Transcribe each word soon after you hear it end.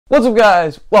What's up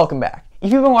guys? Welcome back.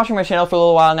 If you've been watching my channel for a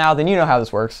little while now, then you know how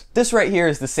this works. This right here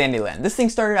is the Sandyland. This thing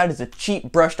started out as a cheap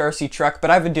brushed RC truck,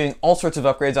 but I've been doing all sorts of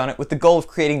upgrades on it with the goal of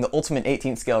creating the ultimate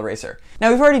 18th scale racer.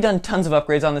 Now we've already done tons of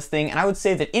upgrades on this thing, and I would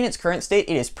say that in its current state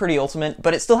it is pretty ultimate,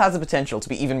 but it still has the potential to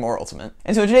be even more ultimate.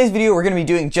 And so in today's video we're going to be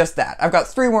doing just that. I've got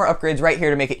 3 more upgrades right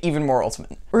here to make it even more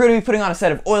ultimate. We're going to be putting on a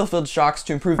set of oil-filled shocks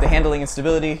to improve the handling and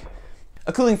stability,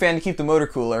 a cooling fan to keep the motor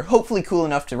cooler, hopefully cool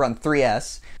enough to run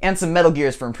 3S, and some metal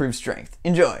gears for improved strength.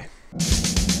 Enjoy! The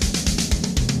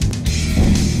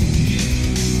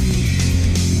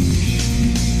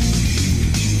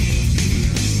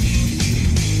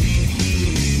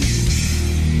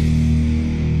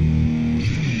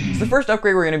first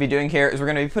upgrade we're going to be doing here is we're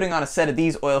going to be putting on a set of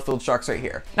these oil-filled shocks right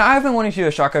here. Now I've been wanting to do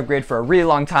a shock upgrade for a really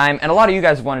long time, and a lot of you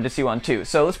guys have wanted to see one too,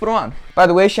 so let's put them on. By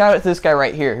the way, shout out to this guy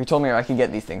right here who told me where I could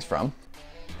get these things from.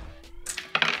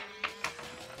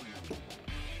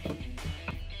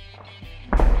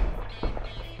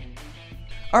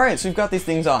 Alright, so we've got these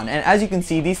things on, and as you can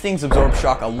see, these things absorb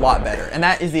shock a lot better, and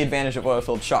that is the advantage of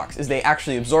oil-filled shocks, is they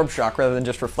actually absorb shock rather than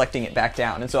just reflecting it back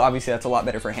down, and so obviously that's a lot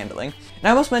better for handling.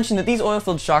 Now I must mention that these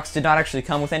oil-filled shocks did not actually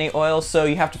come with any oil, so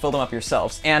you have to fill them up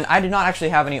yourselves, and I did not actually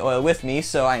have any oil with me,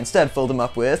 so I instead filled them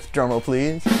up with, drumroll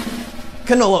please,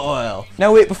 canola oil.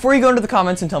 Now wait, before you go into the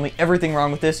comments and tell me everything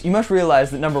wrong with this, you must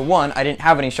realize that number 1, I didn't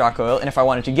have any shock oil, and if I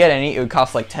wanted to get any, it would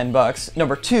cost like 10 bucks.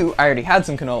 Number 2, I already had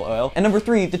some canola oil. And number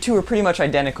 3, the two are pretty much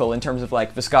identical in terms of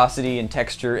like viscosity and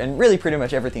texture, and really pretty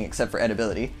much everything except for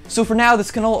edibility. So for now,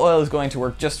 this canola oil is going to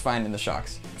work just fine in the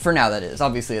shocks. For now, that is.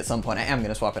 Obviously, at some point, I am going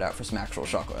to swap it out for some actual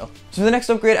shock oil. So for the next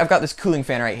upgrade, I've got this cooling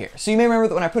fan right here. So you may remember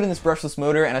that when I put in this brushless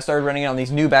motor and I started running it on these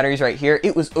new batteries right here,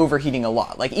 it was overheating a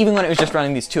lot. Like even when it was just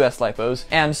running these 2S lipos.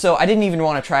 And so I didn't even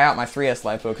want to try out my 3S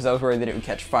lipo because I was worried that it would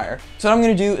catch fire. So what I'm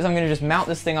going to do is I'm going to just mount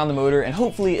this thing on the motor, and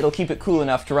hopefully it'll keep it cool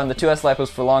enough to run the 2S lipos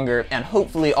for longer, and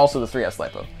hopefully also the 3S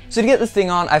lipo. So to get this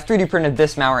thing on, I've 3D printed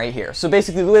this mount right here. So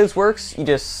basically the way this works, you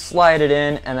just slide it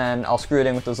in, and then I'll screw it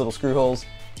in with those little screw holes.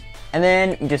 And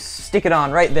then you just stick it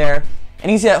on right there,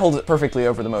 and you can see that holds it perfectly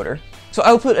over the motor. So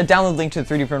I'll put a download link to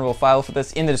the 3D printable file for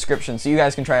this in the description so you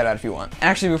guys can try it out if you want. And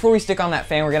actually, before we stick on that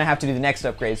fan, we're going to have to do the next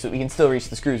upgrade so that we can still reach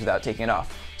the screws without taking it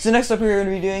off. So the next upgrade we're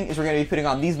going to be doing is we're going to be putting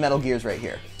on these metal gears right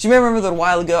here. So you may remember that a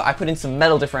while ago I put in some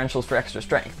metal differentials for extra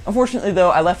strength. Unfortunately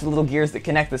though, I left the little gears that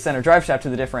connect the center drive shaft to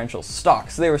the differentials stock,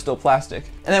 so they were still plastic.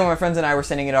 And then when my friends and I were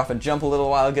sending it off a jump a little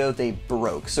while ago, they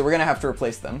broke, so we're going to have to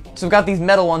replace them. So we've got these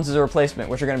metal ones as a replacement,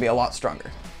 which are going to be a lot stronger.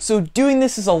 So doing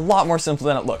this is a lot more simple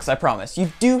than it looks, I promise.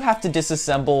 You do have to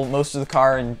disassemble most of the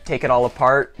car and take it all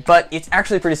apart, but it's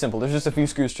actually pretty simple. There's just a few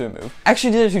screws to remove. I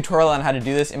actually did a tutorial on how to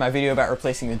do this in my video about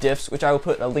replacing the diffs, which I will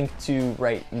put a link to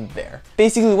right there.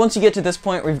 Basically, once you get to this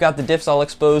point where you've got the diffs all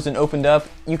exposed and opened up,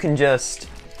 you can just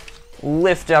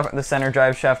lift up the center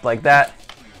drive shaft like that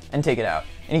and take it out.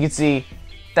 And you can see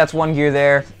that's one gear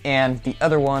there, and the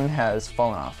other one has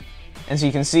fallen off. And so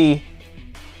you can see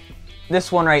this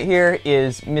one right here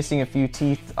is missing a few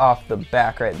teeth off the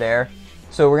back right there.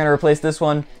 So we're going to replace this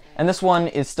one, and this one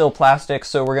is still plastic,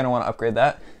 so we're going to want to upgrade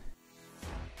that.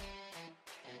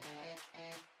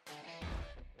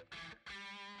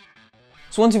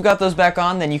 So once you've got those back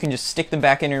on, then you can just stick them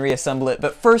back in and reassemble it.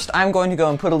 But first, I'm going to go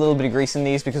and put a little bit of grease in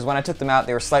these because when I took them out,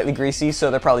 they were slightly greasy, so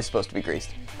they're probably supposed to be greased.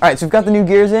 Alright, so we've got the new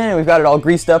gears in, and we've got it all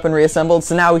greased up and reassembled,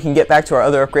 so now we can get back to our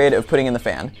other upgrade of putting in the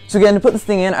fan. So again, to put this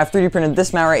thing in, I've 3D printed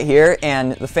this mount right here,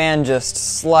 and the fan just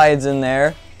slides in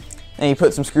there. And you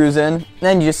put some screws in,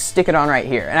 then you just stick it on right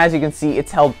here. And as you can see,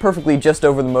 it's held perfectly just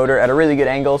over the motor at a really good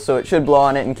angle, so it should blow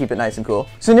on it and keep it nice and cool.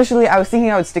 So initially, I was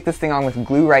thinking I would stick this thing on with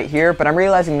glue right here, but I'm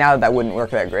realizing now that that wouldn't work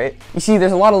that great. You see,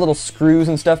 there's a lot of little screws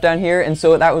and stuff down here, and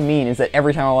so what that would mean is that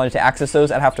every time I wanted to access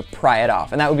those, I'd have to pry it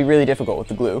off, and that would be really difficult with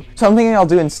the glue. So I'm thinking I'll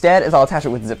do instead is I'll attach it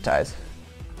with zip ties.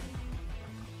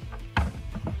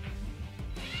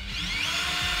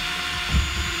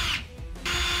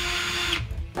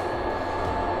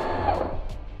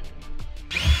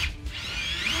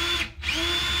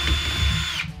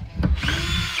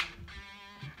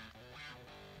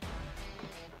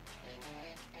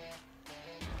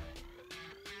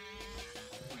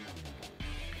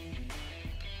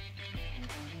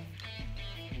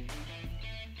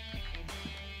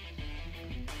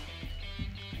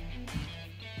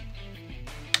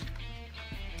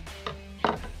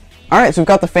 Alright, so we've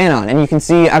got the fan on, and you can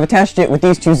see I've attached it with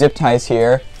these 2 zip ties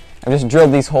here. I've just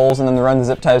drilled these holes and then run the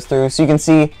zip ties through, so you can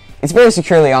see it's very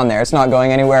securely on there. It's not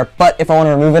going anywhere, but if I want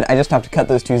to remove it, I just have to cut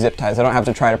those 2 zip ties. I don't have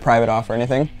to try to pry it off or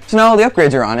anything. So now all the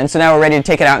upgrades are on, and so now we're ready to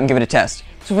take it out and give it a test.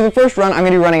 So for the first run, I'm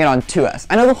going to be running it on 2S.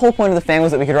 I know the whole point of the fan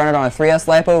was that we could run it on a 3S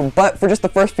LiPo, but for just the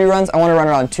first few runs, I want to run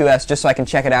it on 2S just so I can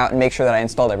check it out and make sure that I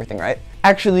installed everything right.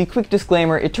 Actually, quick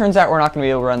disclaimer, it turns out we're not going to be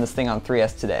able to run this thing on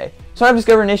 3S today. So I've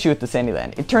discovered an issue with the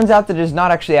Sandyland. It turns out that it does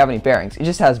not actually have any bearings, it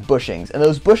just has bushings, and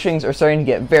those bushings are starting to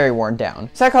get very worn down.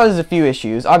 So that causes a few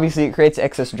issues. Obviously it creates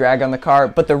excess drag on the car,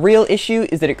 but the real issue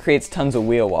is that it creates tons of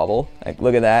wheel wobble. Like,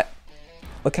 look at that.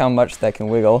 Look how much that can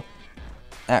wiggle.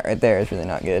 That right there is really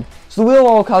not good. So the wheel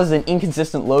wobble causes an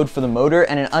inconsistent load for the motor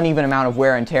and an uneven amount of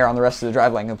wear and tear on the rest of the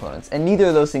driveline components, and neither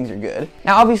of those things are good.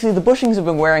 Now obviously the bushings have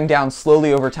been wearing down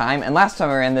slowly over time, and last time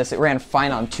I ran this it ran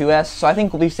fine on 2S, so I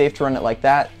think we'll be safe to run it like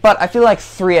that. But I feel like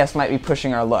 3S might be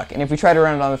pushing our luck, and if we try to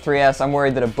run it on the 3S, I'm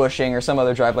worried that a bushing or some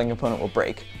other driveline component will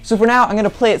break. So for now, I'm going to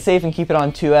play it safe and keep it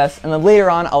on 2S, and then later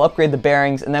on I'll upgrade the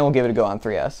bearings, and then we'll give it a go on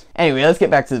 3S. Anyway, let's get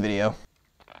back to the video.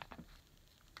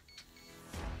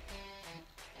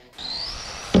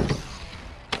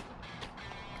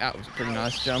 That was a pretty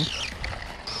nice jump.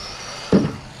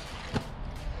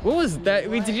 What was that?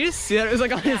 Wait, did you just see that? It was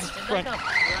like on its front.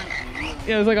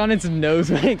 Yeah, it was like on its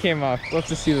nose when it came off. We'll have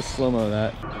to see the slow-mo of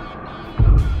that.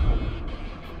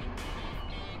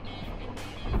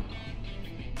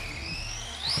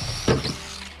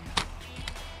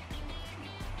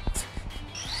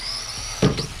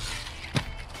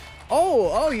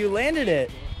 Oh, you landed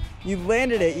it. You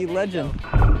landed it, you legend.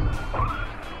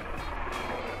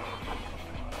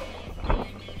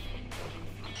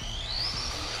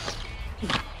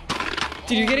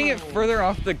 Dude, you're getting it further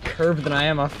off the curb than I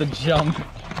am off the jump.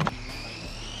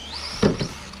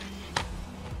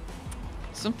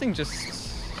 Something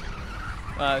just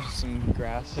some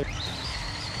grass.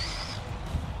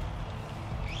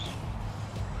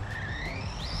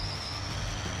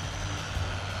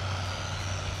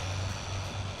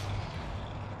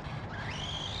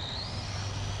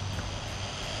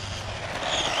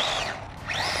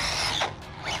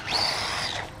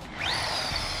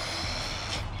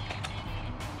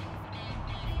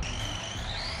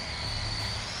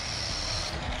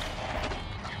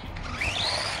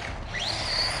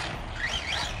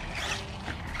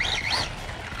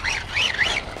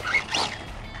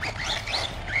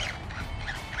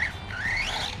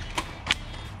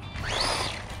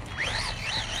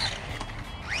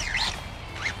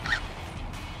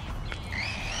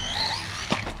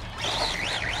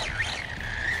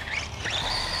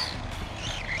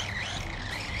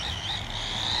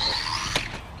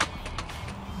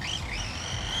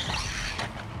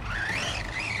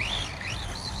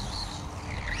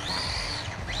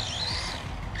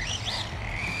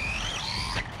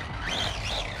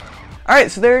 Alright,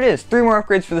 so there it is, 3 more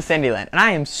upgrades for the Sandyland, and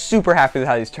I am super happy with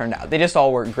how these turned out. They just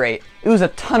all work great. It was a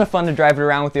ton of fun to drive it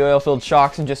around with the oil-filled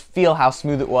shocks and just feel how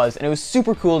smooth it was, and it was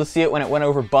super cool to see it when it went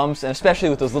over bumps, and especially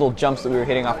with those little jumps that we were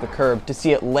hitting off the curb, to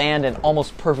see it land and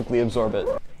almost perfectly absorb it.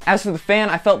 As for the fan,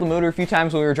 I felt the motor a few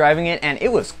times when we were driving it, and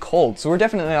it was cold, so we're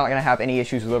definitely not going to have any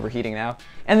issues with overheating now.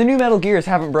 And the new metal gears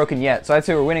haven't broken yet, so I'd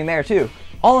say we're winning there too.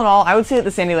 All in all, I would say that the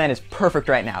Sandyland is perfect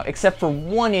right now, except for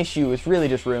one issue which really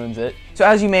just ruins it. So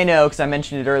as you may know, because I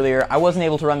mentioned it earlier, I wasn't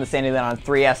able to run the Sandyland on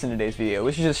 3S in today's video,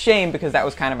 which is a shame because that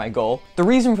was kind of my goal. The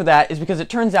reason for that is because it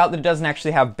turns out that it doesn't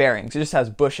actually have bearings, it just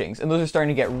has bushings, and those are starting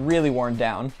to get really worn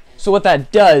down. So what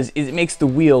that does is it makes the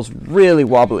wheels really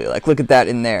wobbly, like look at that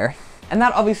in there. And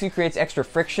that obviously creates extra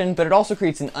friction, but it also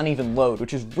creates an uneven load,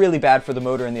 which is really bad for the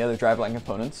motor and the other driveline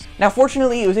components. Now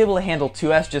fortunately, it was able to handle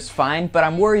 2S just fine, but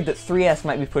I'm worried that 3S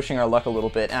might be pushing our luck a little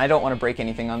bit, and I don't want to break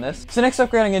anything on this. So next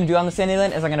upgrade I'm going to do on the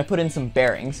Sandyland is I'm going to put in some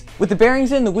bearings. With the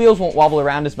bearings in, the wheels won't wobble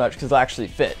around as much because they'll actually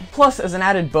fit. Plus, as an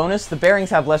added bonus, the bearings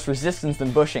have less resistance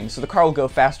than bushings, so the car will go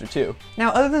faster too.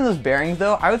 Now other than those bearings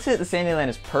though, I would say that the Sandyland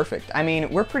is perfect. I mean,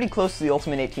 we're pretty close to the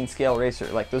Ultimate 18 scale racer,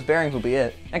 like those bearings will be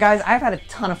it. Now guys, I've had a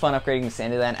ton of fun upgrading the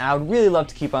Sandyland, and I would really love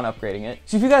to keep on upgrading it.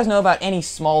 So if you guys know about any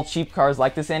small cheap cars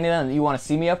like the Sandyland that you want to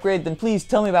see me upgrade, then please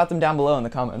tell me about them down below in the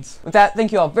comments. With that,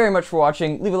 thank you all very much for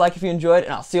watching, leave a like if you enjoyed,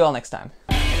 and I'll see you all next time.